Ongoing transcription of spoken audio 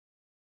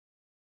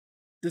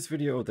This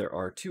video, there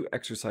are two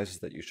exercises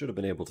that you should have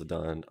been able to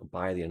done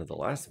by the end of the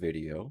last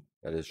video.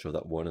 That is, show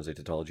that one is a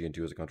tautology and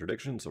two is a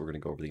contradiction. So we're going to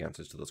go over the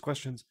answers to those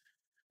questions.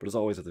 But as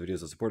always, if the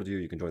videos have supported you,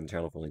 you can join the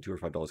channel for only $2 or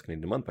 $5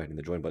 Canadian a month by hitting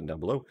the join button down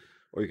below.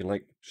 Or you can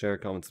like, share,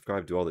 comment,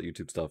 subscribe, do all that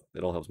YouTube stuff.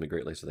 It all helps me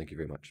greatly, so thank you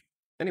very much.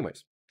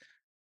 Anyways,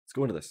 let's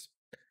go into this.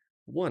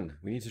 One,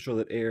 we need to show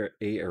that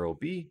A arrow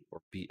B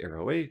or B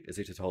arrow A is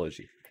a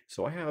tautology.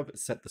 So I have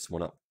set this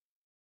one up.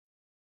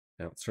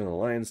 Now let's turn the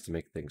lines to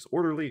make things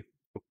orderly.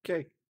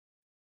 Okay.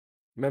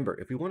 Remember,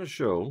 if we want to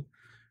show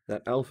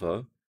that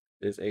alpha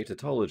is a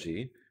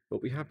tautology,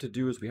 what we have to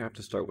do is we have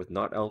to start with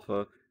not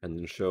alpha and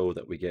then show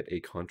that we get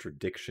a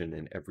contradiction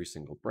in every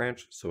single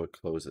branch so it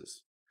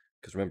closes.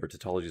 Because remember,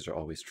 tautologies are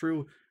always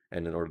true,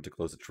 and in order to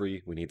close a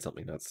tree, we need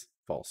something that's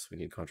false. We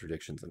need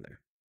contradictions in there.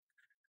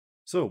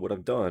 So what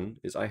I've done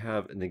is I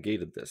have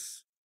negated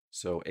this.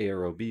 So A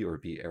arrow B or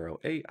B arrow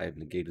A, I have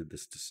negated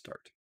this to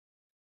start.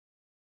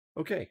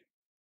 Okay,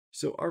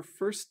 so our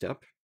first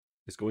step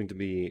is going to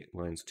be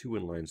lines 2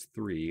 and lines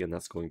 3, and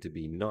that's going to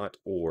be not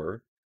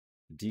or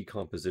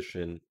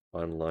decomposition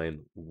on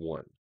line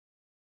 1.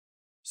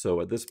 So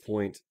at this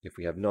point, if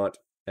we have not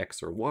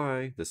x or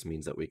y, this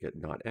means that we get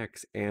not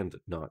x and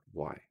not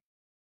y.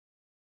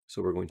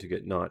 So we're going to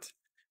get not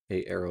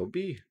A arrow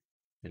B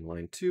in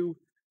line 2,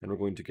 and we're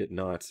going to get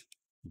not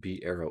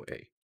B arrow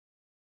A.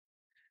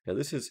 Now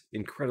this is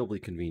incredibly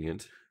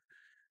convenient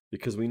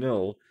because we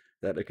know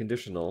that a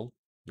conditional,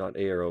 not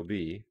A arrow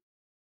B,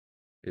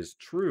 is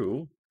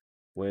true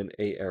when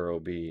A arrow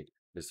B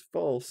is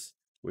false,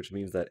 which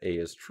means that A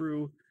is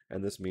true,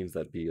 and this means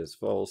that B is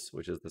false,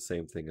 which is the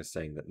same thing as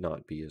saying that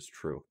not B is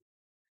true.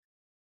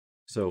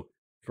 So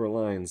for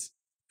lines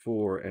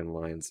 4 and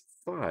lines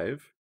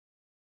 5,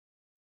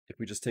 if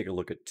we just take a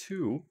look at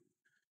 2,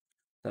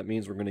 that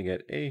means we're going to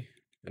get A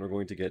and we're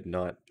going to get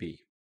not B.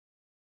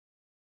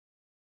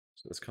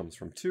 So this comes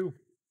from 2,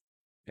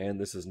 and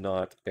this is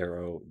not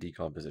arrow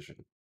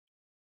decomposition.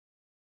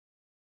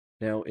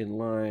 Now in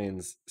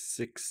lines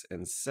 6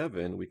 and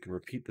 7, we can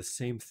repeat the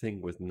same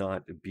thing with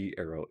not B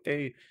arrow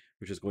A,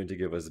 which is going to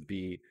give us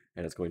B,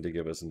 and it's going to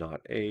give us not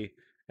A,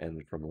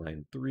 and from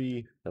line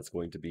 3, that's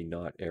going to be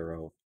not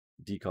arrow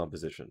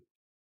decomposition.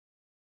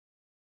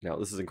 Now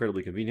this is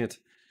incredibly convenient,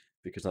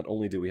 because not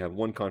only do we have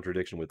one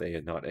contradiction with A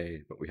and not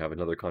A, but we have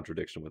another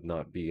contradiction with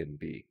not B and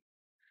B.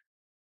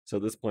 So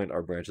at this point,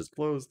 our branch is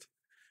closed,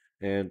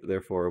 and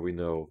therefore we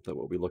know that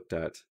what we looked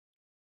at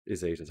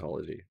is a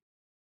tautology.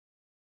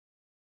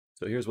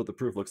 So here's what the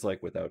proof looks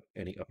like without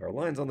any of our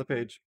lines on the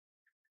page.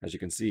 As you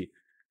can see,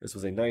 this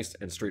was a nice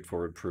and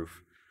straightforward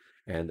proof,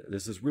 and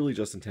this is really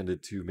just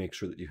intended to make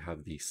sure that you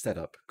have the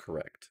setup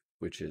correct,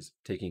 which is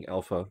taking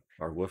alpha,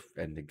 our woof,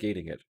 and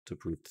negating it to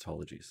prove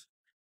tautologies.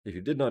 If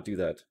you did not do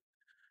that,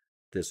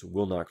 this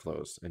will not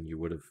close, and you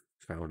would have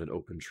found an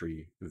open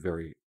tree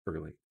very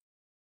early.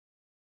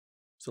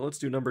 So let's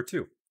do number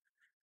 2.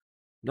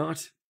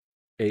 Not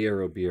A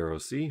arrow B arrow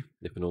C,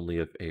 if and only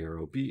if A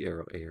arrow B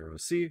arrow A arrow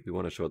C. We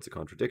want to show it's a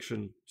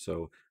contradiction,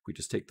 so we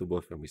just take the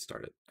woof and we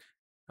start it.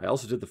 I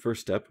also did the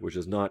first step, which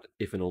is not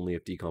if and only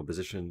if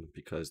decomposition,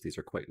 because these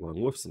are quite long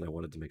woofs and I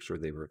wanted to make sure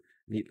they were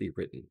neatly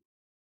written.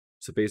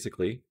 So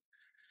basically,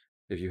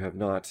 if you have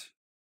not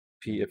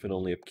P if and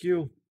only if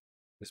Q,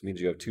 this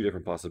means you have two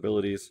different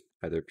possibilities.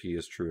 Either P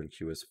is true and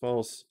Q is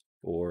false,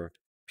 or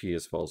P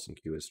is false and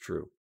Q is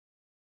true,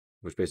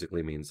 which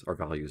basically means our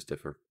values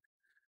differ.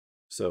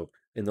 So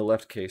in the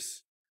left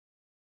case,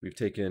 we've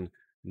taken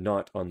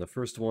not on the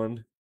first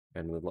one,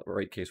 and in the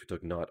right case, we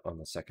took not on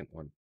the second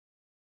one.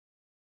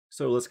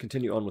 So let's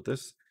continue on with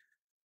this.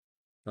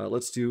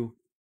 Let's do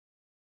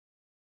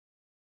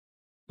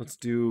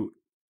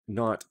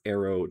not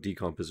arrow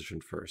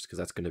decomposition first, because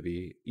that's going to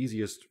be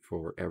easiest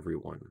for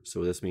everyone.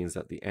 So this means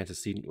that the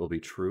antecedent will be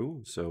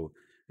true. So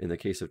in the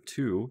case of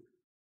 2,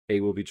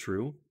 A will be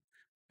true,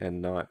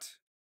 and not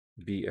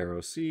B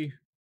arrow C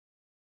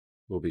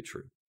will be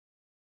true.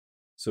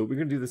 So we're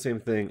going to do the same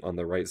thing on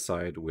the right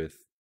side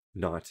with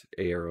not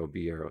A arrow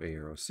B arrow A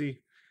arrow C.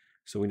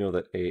 So we know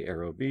that A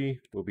arrow B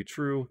will be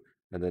true,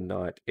 and then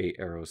not A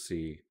arrow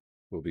C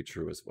will be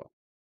true as well.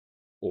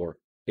 Or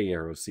A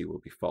arrow C will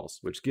be false,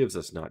 which gives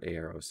us not A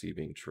arrow C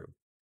being true.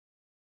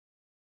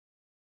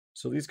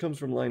 So these comes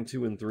from line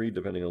 2 and 3,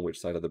 depending on which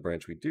side of the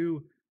branch we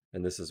do,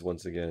 and this is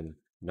once again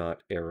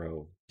not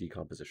arrow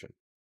decomposition.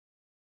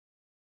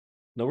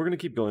 Now we're going to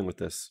keep going with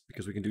this,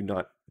 because we can do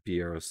not B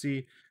arrow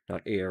C,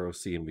 not A arrow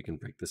C, and we can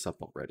break this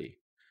up already.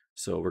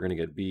 So we're going to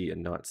get B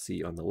and not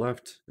C on the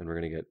left, and we're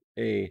going to get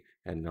A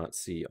and not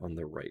C on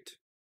the right.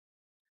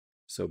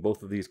 So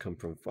both of these come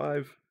from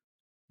 5,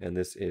 and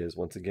this is,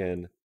 once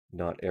again,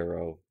 not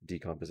arrow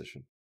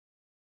decomposition.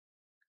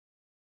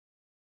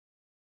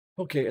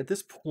 Okay, at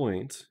this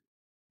point,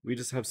 we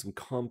just have some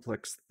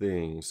complex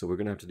things, so we're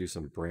going to have to do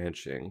some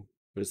branching.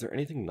 But is there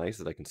anything nice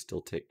that I can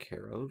still take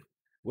care of?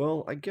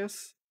 Well, I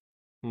guess,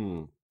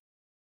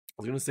 I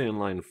was going to say in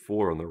line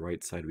 4 on the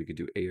right side we could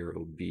do A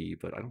arrow B,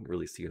 but I don't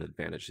really see an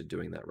advantage to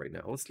doing that right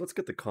now. Let's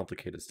get the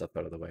complicated stuff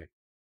out of the way.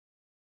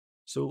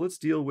 So let's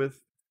deal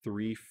with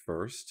 3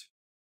 first.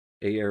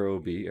 A arrow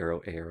B,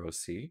 arrow A, arrow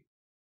C.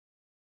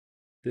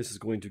 This is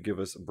going to give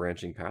us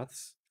branching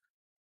paths.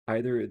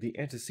 Either the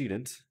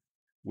antecedent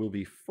will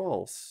be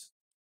false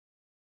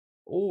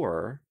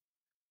or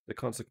the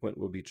consequent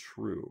will be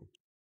true.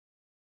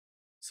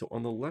 So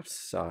on the left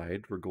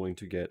side, we're going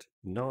to get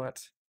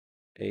not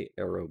A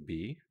arrow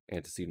B,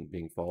 antecedent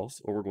being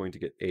false, or we're going to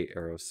get A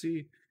arrow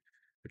C,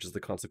 which is the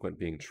consequent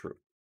being true.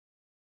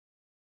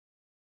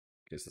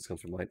 Okay, so this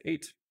comes from line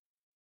 8.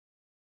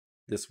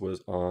 This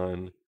was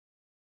on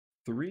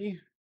 3,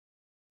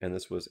 and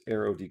this was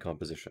arrow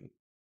decomposition.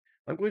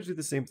 I'm going to do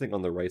the same thing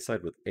on the right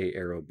side with A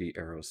arrow B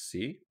arrow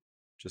C,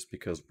 just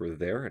because we're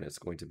there and it's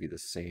going to be the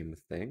same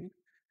thing.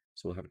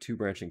 So we'll have two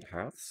branching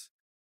paths.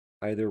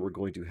 Either we're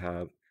going to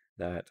have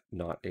that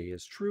not A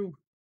is true,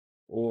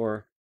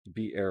 or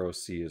B arrow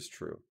C is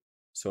true.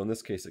 So in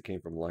this case, it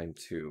came from line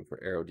 2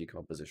 for arrow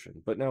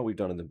decomposition, but now we've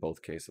done it in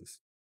both cases.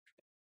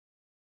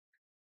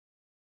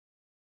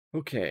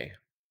 Okay,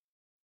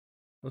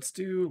 let's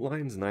do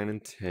lines 9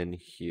 and 10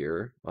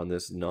 here on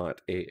this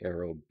not A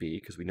arrow B,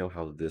 because we know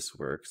how this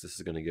works. This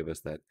is going to give us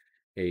that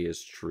A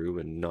is true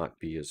and not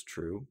B is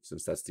true,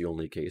 since that's the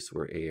only case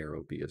where A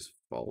arrow B is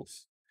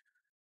false.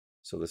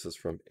 So this is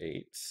from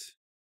 8.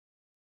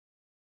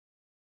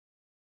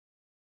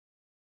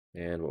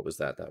 And what was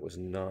that? That was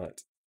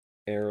not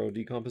arrow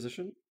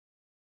decomposition.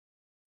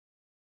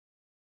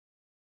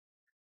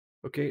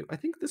 Okay, I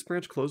think this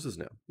branch closes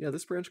now. Yeah,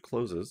 this branch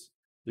closes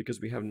because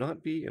we have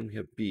not B and we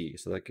have B,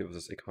 so that gives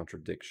us a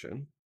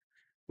contradiction.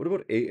 What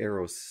about A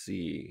arrow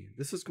C?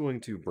 This is going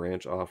to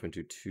branch off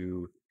into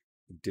two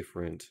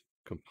different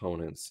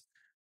components.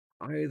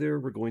 Either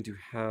we're going to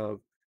have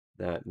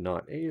that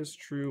not A is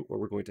true, or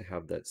we're going to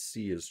have that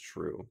C is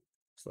true.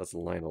 So that's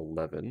line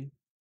 11.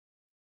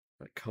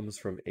 That comes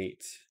from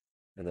 8,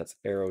 and that's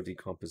arrow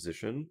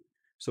decomposition.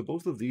 So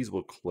both of these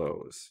will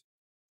close,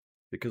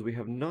 because we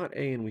have not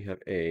A and we have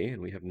A,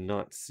 and we have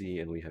not C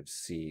and we have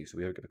C. So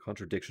we have a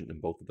contradiction in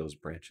both of those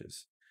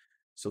branches.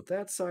 So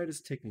that side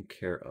is taken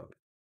care of.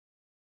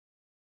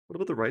 What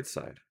about the right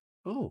side?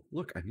 Oh,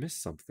 look, I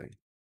missed something.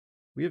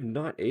 We have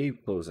not A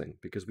closing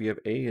because we have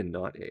A and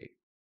not A.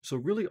 So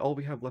really all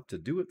we have left to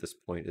do at this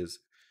point is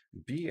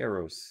B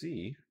arrow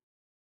C.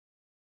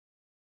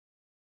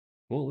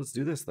 Well, let's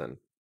do this then.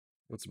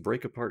 Let's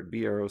break apart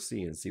B arrow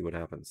C and see what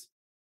happens.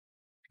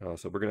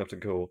 So we're going to have to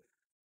go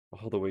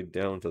all the way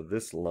down to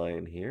this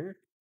line here.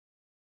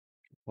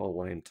 Call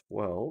line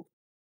 12.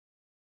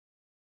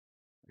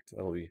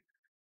 That'll be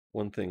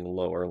one thing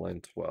lower,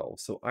 line 12.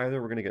 So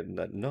either we're going to get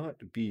that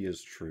not B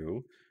is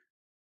true,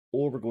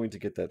 or we're going to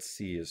get that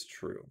C is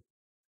true.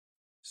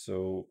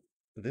 So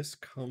this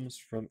comes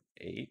from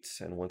 8,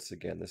 and once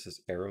again, this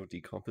is arrow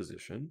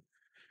decomposition.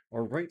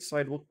 Our right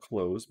side will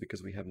close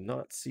because we have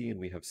not C and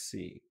we have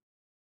C.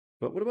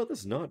 But what about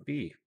this not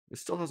B? It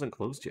still hasn't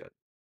closed yet.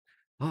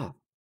 Ah,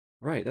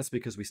 right, that's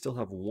because we still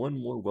have one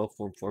more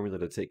well-formed formula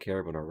to take care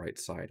of on our right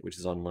side, which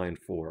is on line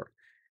 4,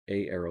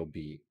 A arrow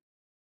B.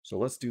 So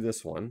let's do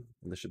this one,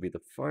 and this should be the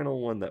final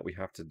one that we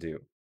have to do.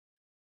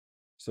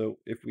 So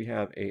if we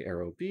have A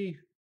arrow B,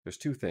 there's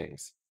two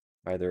things.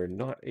 Either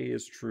not A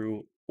is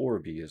true or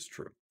B is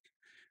true.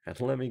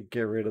 And let me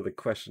get rid of the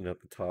question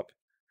at the top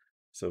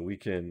so we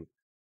can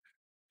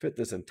fit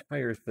this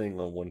entire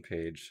thing on one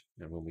page.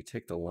 And when we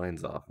take the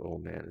lines off, oh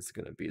man, it's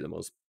going to be the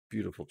most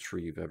beautiful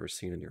tree you've ever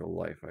seen in your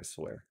life, I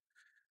swear.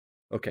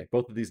 Okay,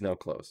 both of these now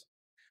close.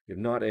 We have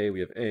not A, we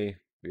have A,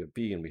 we have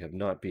B, and we have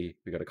not B.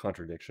 We got a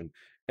contradiction.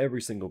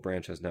 Every single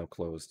branch has now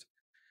closed.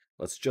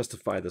 Let's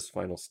justify this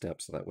final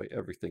step so that way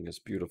everything is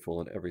beautiful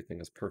and everything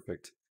is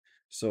perfect.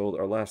 So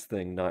our last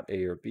thing, not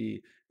A or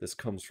B, this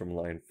comes from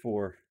line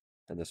 4,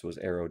 and this was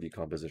arrow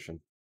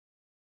decomposition.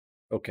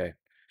 Okay,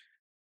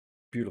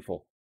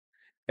 beautiful.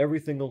 Every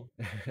single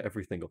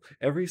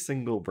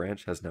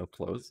branch has now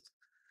closed,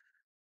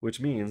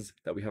 which means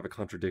that we have a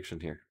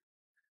contradiction here.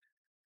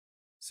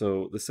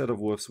 So the set of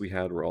woofs we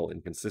had were all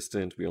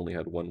inconsistent. We only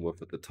had one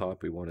woof at the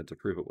top. We wanted to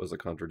prove it was a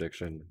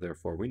contradiction.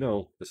 Therefore, we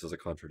know this is a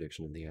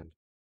contradiction in the end.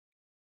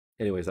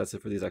 Anyways, that's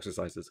it for these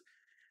exercises.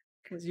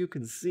 As you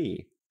can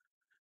see,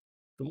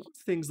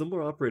 the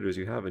more operators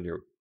you have in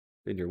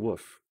your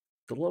woof,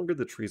 the longer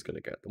the tree's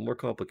going to get, the more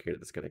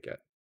complicated it's going to get.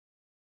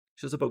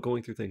 It's just about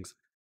going through things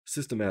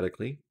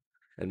systematically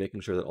and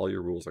making sure that all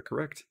your rules are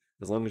correct.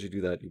 As long as you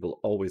do that, you will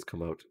always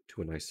come out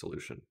to a nice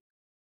solution.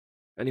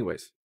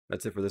 Anyways,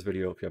 that's it for this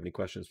video. If you have any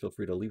questions, feel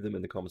free to leave them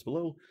in the comments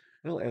below,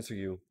 and I'll answer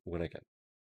you when I can.